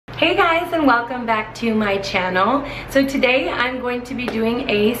Hey guys, and welcome back to my channel. So today I'm going to be doing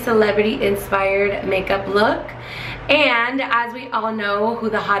a celebrity inspired makeup look. And as we all know who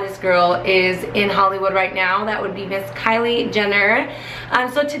the hottest girl is in Hollywood right now, that would be Miss Kylie Jenner.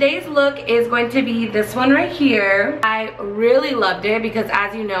 So today's look is going to be this one right here. I really loved it because,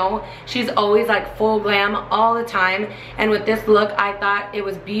 as you know, she's always like full glam all the time. And with this look, I thought it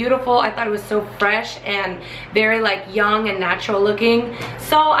was beautiful. I thought it was so fresh and very like young and natural looking.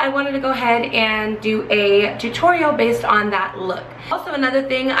 So I wanted to go ahead and do a tutorial based on that look. Also, another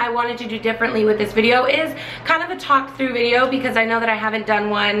thing I wanted to do differently with this video is kind of a talk through video, because I know that I haven't done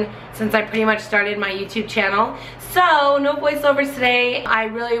one since I pretty much started my YouTube channel. So no voiceovers today. I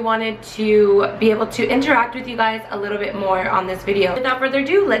really wanted to be able to interact with you guys a little bit more on this video. Without further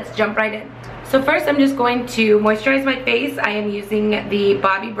ado, let's jump right in. So first, I'm just going to moisturize my face. I am using the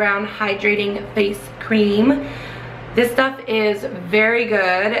Bobbi Brown Hydrating Face Cream. This stuff is very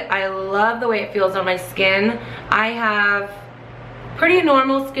good. I love the way it feels on my skin. I have pretty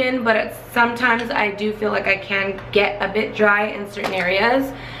normal skin, but sometimes I do feel like I can get a bit dry in certain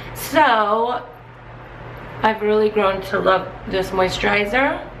areas. So I've really grown to love this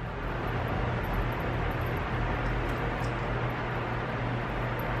moisturizer.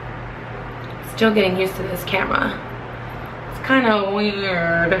 Still getting used to this camera. It's kind of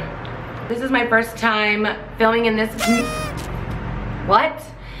weird. This is my first time filming in this. What?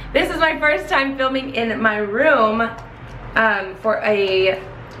 This is my first time filming in my room for a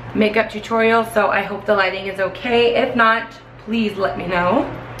makeup tutorial, so I hope the lighting is okay. If not, please let me know.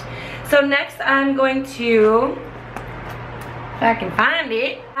 So next, I'm going to, if I can find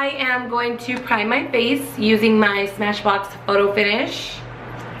it, I am going to prime my face using my Smashbox Photo Finish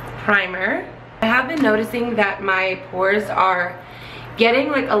primer. I have been noticing that my pores are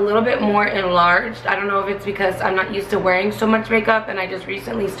getting like a little bit more enlarged. I don't know if it's because I'm not used to wearing so much makeup, and I just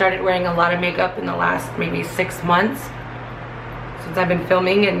recently started wearing a lot of makeup in the last maybe 6 months since I've been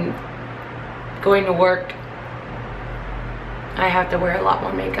filming and going to work. I have to wear a lot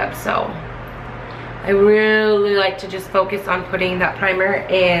more makeup, so I really like to just focus on putting that primer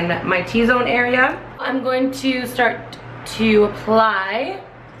in my T-zone area. I'm going to start to apply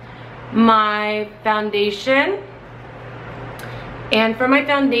my foundation. And for my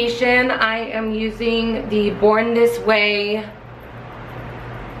foundation, I am using the Born This Way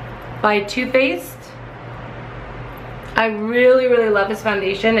by Too Faced. I really love this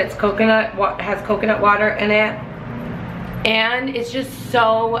foundation. It's has coconut water in it, and it's just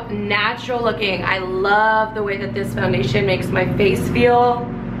so natural looking. I love the way that this foundation makes my face feel,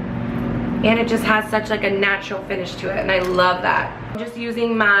 and it just has such like a natural finish to it, and I love that. I'm just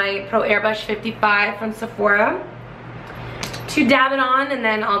using my Pro Airbrush 55 from Sephora to dab it on, and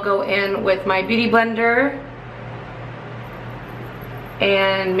then I'll go in with my beauty blender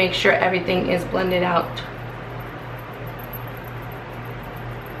and make sure everything is blended out.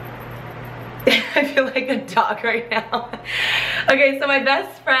 I feel like a dog right now. Okay, so my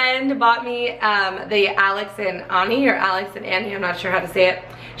best friend bought me the Alex and Ani, or Alex and Annie, I'm not sure how to say it.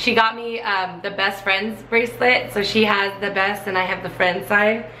 She got me the best friends bracelet, so she has the best and I have the friend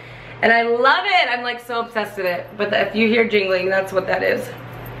side. And I love it. I'm like so obsessed with it. But if you hear jingling, that's what that is.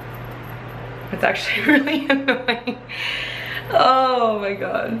 It's actually really annoying. Oh my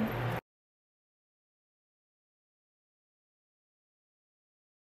god.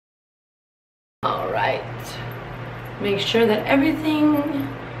 Alright. Make sure that everything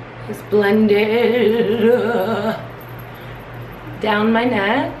is blended down my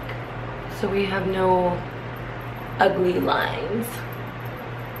neck so we have no ugly lines.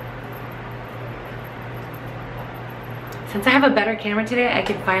 Since I have a better camera today, I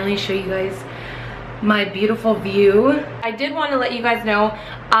can finally show you guys my beautiful view. I did want to let you guys know,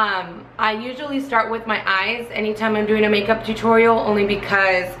 I usually start with my eyes anytime I'm doing a makeup tutorial, only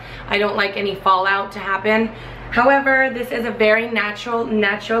because I don't like any fallout to happen. However, this is a very natural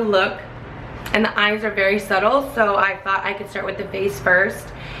look, and the eyes are very subtle, so I thought I could start with the face first,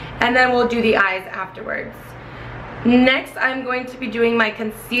 and then we'll do the eyes afterwards. Next, I'm going to be doing my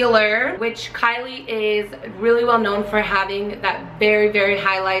concealer, which Kylie is really well known for having that very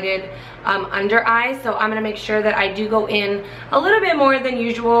highlighted under eye. So I'm gonna make sure that I do go in a little bit more than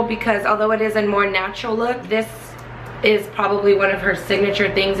usual, because although it is a more natural look, this is probably one of her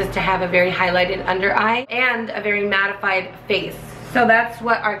signature things, is to have a very highlighted under eye and a very mattified face. So that's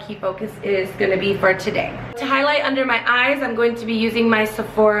what our key focus is going to be for today. To highlight under my eyes, I'm going to be using my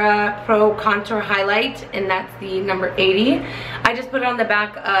Sephora Pro Contour Highlight, and that's the number 80. I just put it on the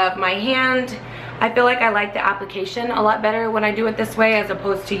back of my hand. I feel like I like the application a lot better when I do it this way, as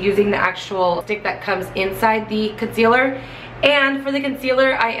opposed to using the actual stick that comes inside the concealer. And for the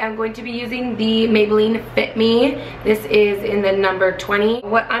concealer, I am going to be using the Maybelline Fit Me. This is in the number 20.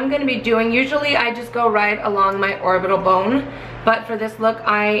 What I'm going to be doing, usually I just go right along my orbital bone, but for this look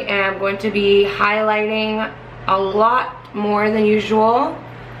I am going to be highlighting a lot more than usual.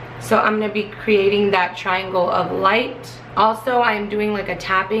 So I'm going to be creating that triangle of light. Also, I am doing like a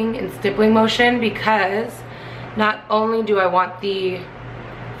tapping and stippling motion because not only do I want the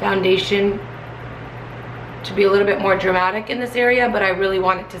foundation to be a little bit more dramatic in this area, but I really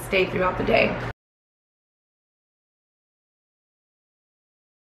want it to stay throughout the day.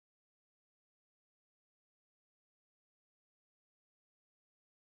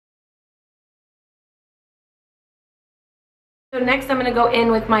 So next I'm gonna go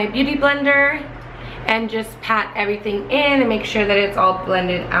in with my beauty blender and just pat everything in and make sure that it's all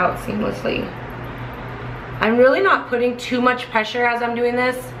blended out seamlessly. I'm really not putting too much pressure as I'm doing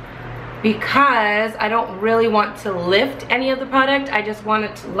this because I don't really want to lift any of the product. I just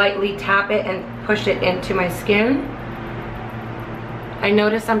want to lightly tap it and push it into my skin. I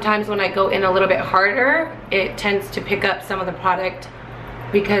notice sometimes when I go in a little bit harder, it tends to pick up some of the product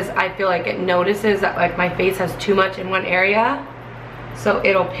because I feel like it notices that like my face has too much in one area, so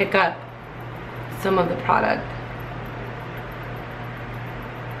it'll pick up some of the product.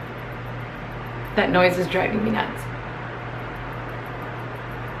 That noise is driving me nuts.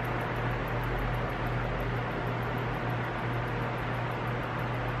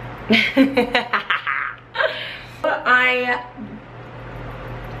 I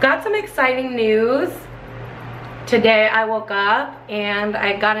got some exciting news. Today I woke up and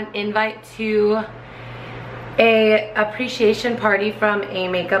I got an invite to a appreciation party from a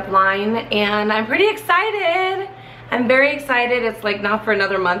makeup line, and I'm pretty excited. I'm very excited. It's like not for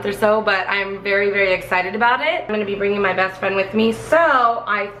another month or so, but I'm very, very excited about it. I'm gonna be bringing my best friend with me. So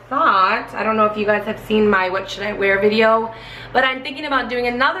I thought, I don't know if you guys have seen my what should I wear video, but I'm thinking about doing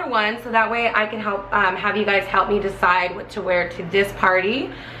another one so that way I can help have you guys help me decide what to wear to this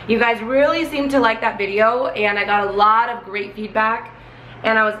party. You guys really seem to like that video and I got a lot of great feedback,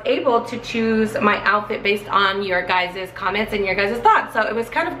 and I was able to choose my outfit based on your guys' comments and your guys' thoughts. So it was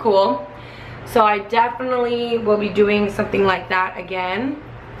kind of cool. So I definitely will be doing something like that again.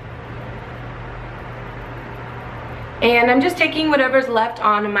 And I'm just taking whatever's left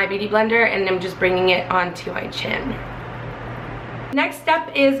on my beauty blender and I'm just bringing it onto my chin. Next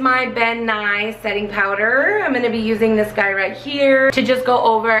step is my Ben Nye setting powder. I'm going to be using this guy right here to just go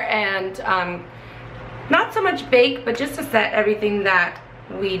over and not so much bake, but just to set everything that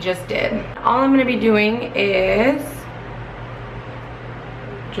we just did. All I'm going to be doing is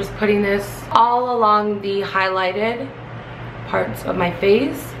just putting this all along the highlighted parts of my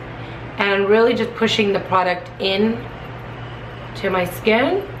face and really just pushing the product in to my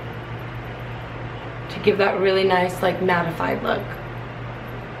skin to give that really nice like mattified look.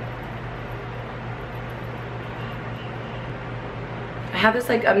 I have this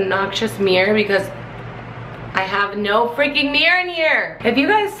like obnoxious mirror because I have no freaking mirror in here. If you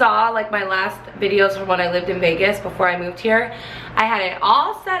guys saw like my last videos from when I lived in Vegas before I moved here, I had it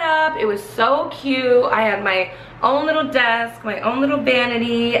all set up. It was so cute. I had my own little desk, my own little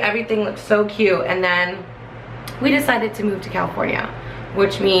vanity. Everything looked so cute. And then we decided to move to California,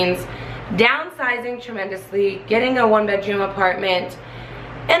 which means downsizing tremendously, getting a 1-bedroom apartment,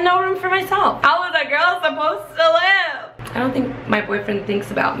 and no room for myself. How was a girl supposed to live? I don't think my boyfriend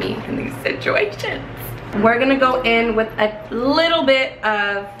thinks about me in these situations. We're gonna go in with a little bit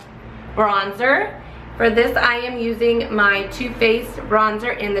of bronzer. For this, I am using my Too Faced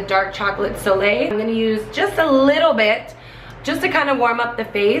bronzer in the Dark Chocolate Soleil. I'm gonna use just a little bit, just to kind of warm up the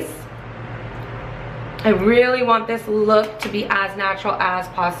face. I really want this look to be as natural as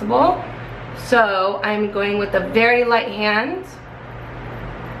possible. So I'm going with a very light hand.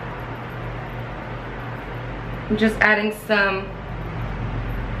 I'm just adding some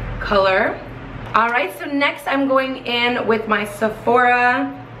color. Alright, so next I'm going in with my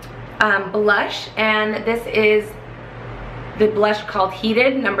Sephora blush, and this is the blush called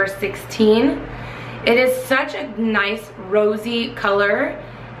Heated, number 16. It is such a nice rosy color,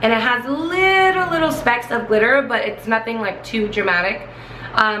 and it has little specks of glitter, but it's nothing like too dramatic.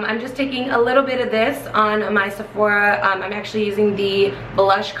 I'm just taking a little bit of this on my Sephora. I'm actually using the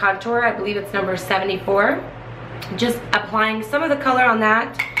blush contour. I believe it's number 74. Just applying some of the color on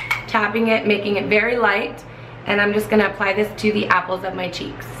that, tapping it, making it very light, and I'm just gonna apply this to the apples of my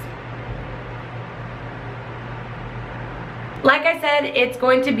cheeks. Like I said, it's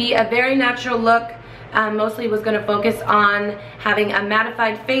going to be a very natural look. Mostly was gonna focus on having a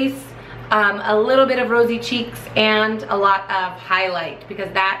mattified face, a little bit of rosy cheeks, and a lot of highlight,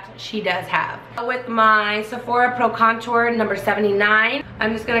 because that she does have. With my Sephora Pro Contour number 79,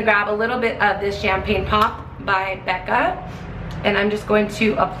 I'm just gonna grab a little bit of this Champagne Pop by Becca, and I'm just going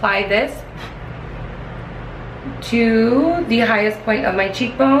to apply this to the highest point of my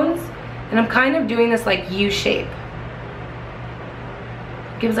cheekbones, and I'm kind of doing this like U shape.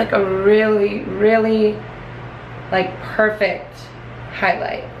 Gives like a really like perfect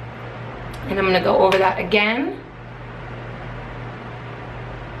highlight. And I'm gonna go over that again.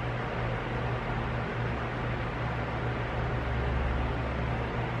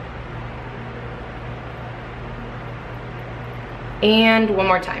 And one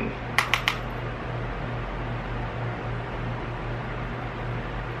more time.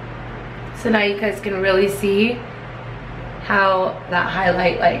 So now you guys can really see how that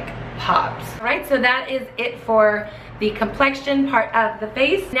highlight like pops. All right, so that is it for the complexion part of the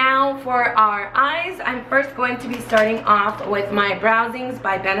face. Now for our eyes, I'm first going to be starting off with my Browsings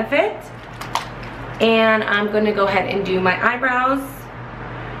by Benefit. And I'm gonna go ahead and do my eyebrows.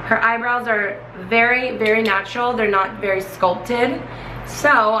 Her eyebrows are very natural. They're not very sculpted. So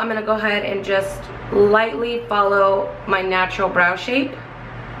I'm gonna go ahead and just lightly follow my natural brow shape.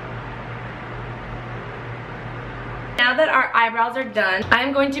 Now that our eyebrows are done,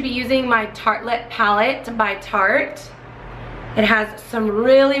 I'm going to be using my Tartelette palette by Tarte. It has some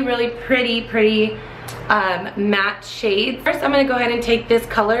really pretty matte shades. First, I'm going to go ahead and take this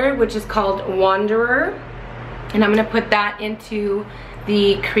color, which is called Wanderer, and I'm going to put that into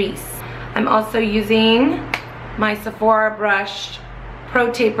the crease. I'm also using my Sephora brush,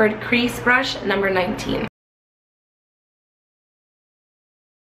 Pro Tapered Crease Brush number 19.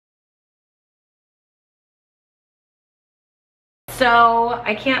 So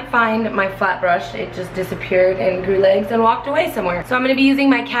I can't find my flat brush. It just disappeared and grew legs and walked away somewhere. So I'm going to be using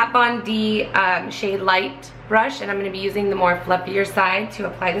my Kat Von D Shade Light brush, and I'm going to be using the more fluffier side to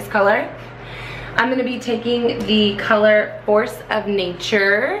apply this color. I'm going to be taking the color Force of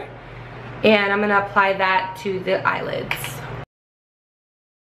Nature, and I'm going to apply that to the eyelids.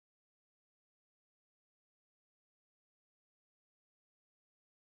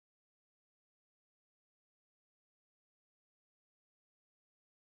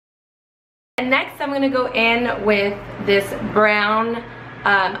 And next I'm going to go in with this brown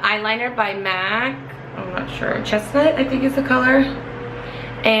eyeliner by MAC. I'm not sure, Chestnut I think is the color.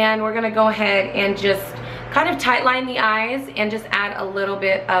 And we're going to go ahead and just kind of tight line the eyes and just add a little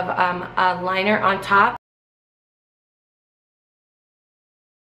bit of a liner on top.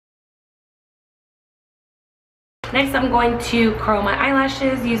 Next I'm going to curl my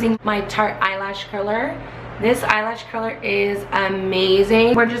eyelashes using my Tarte eyelash curler. This eyelash curler is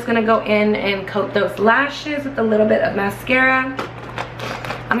amazing. We're just gonna go in and coat those lashes with a little bit of mascara.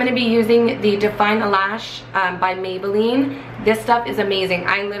 I'm gonna be using the Define a Lash by Maybelline. This stuff is amazing.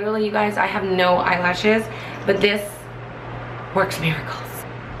 I literally, you guys, I have no eyelashes, but this works miracles.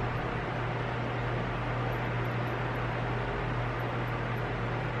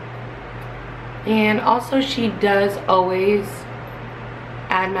 And also she does always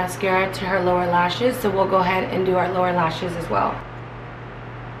add mascara to her lower lashes, so we'll go ahead and do our lower lashes as well.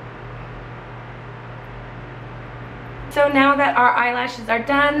 So now that our eyelashes are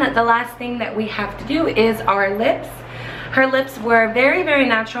done, the last thing that we have to do is our lips. Her lips were very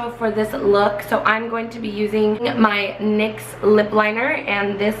natural for this look, so I'm going to be using my NYX lip liner,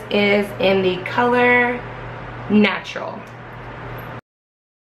 and this is in the color Natural.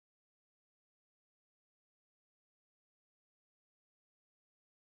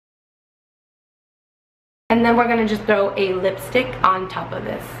 And then we're gonna just throw a lipstick on top of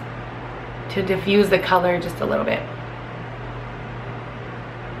this to diffuse the color just a little bit.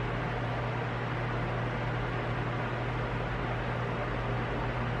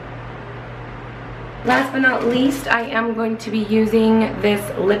 Last but not least, I am going to be using this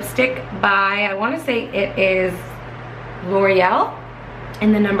lipstick by, I wanna say it is L'Oreal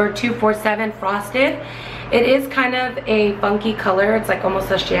in the number 247 Frosted. It is kind of a funky color. It's like almost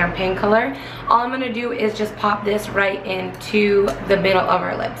a champagne color. All I'm gonna do is just pop this right into the middle of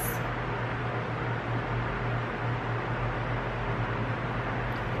our lips.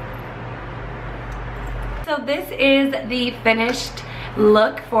 So this is the finished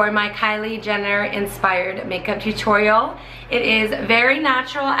look for my Kylie Jenner inspired makeup tutorial. It is very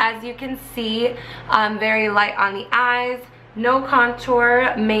natural, as you can see, very light on the eyes. No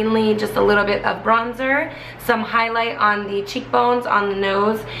contour, mainly just a little bit of bronzer, some highlight on the cheekbones, on the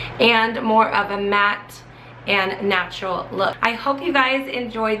nose, and more of a matte and natural look. I hope you guys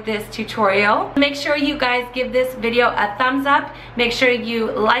enjoyed this tutorial. Make sure you guys give this video a thumbs up. Make sure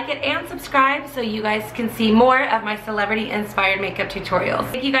you like it and subscribe so you guys can see more of my celebrity inspired makeup tutorials.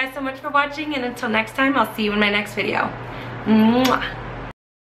 Thank you guys so much for watching, and until next time, I'll see you in my next video. Mwah.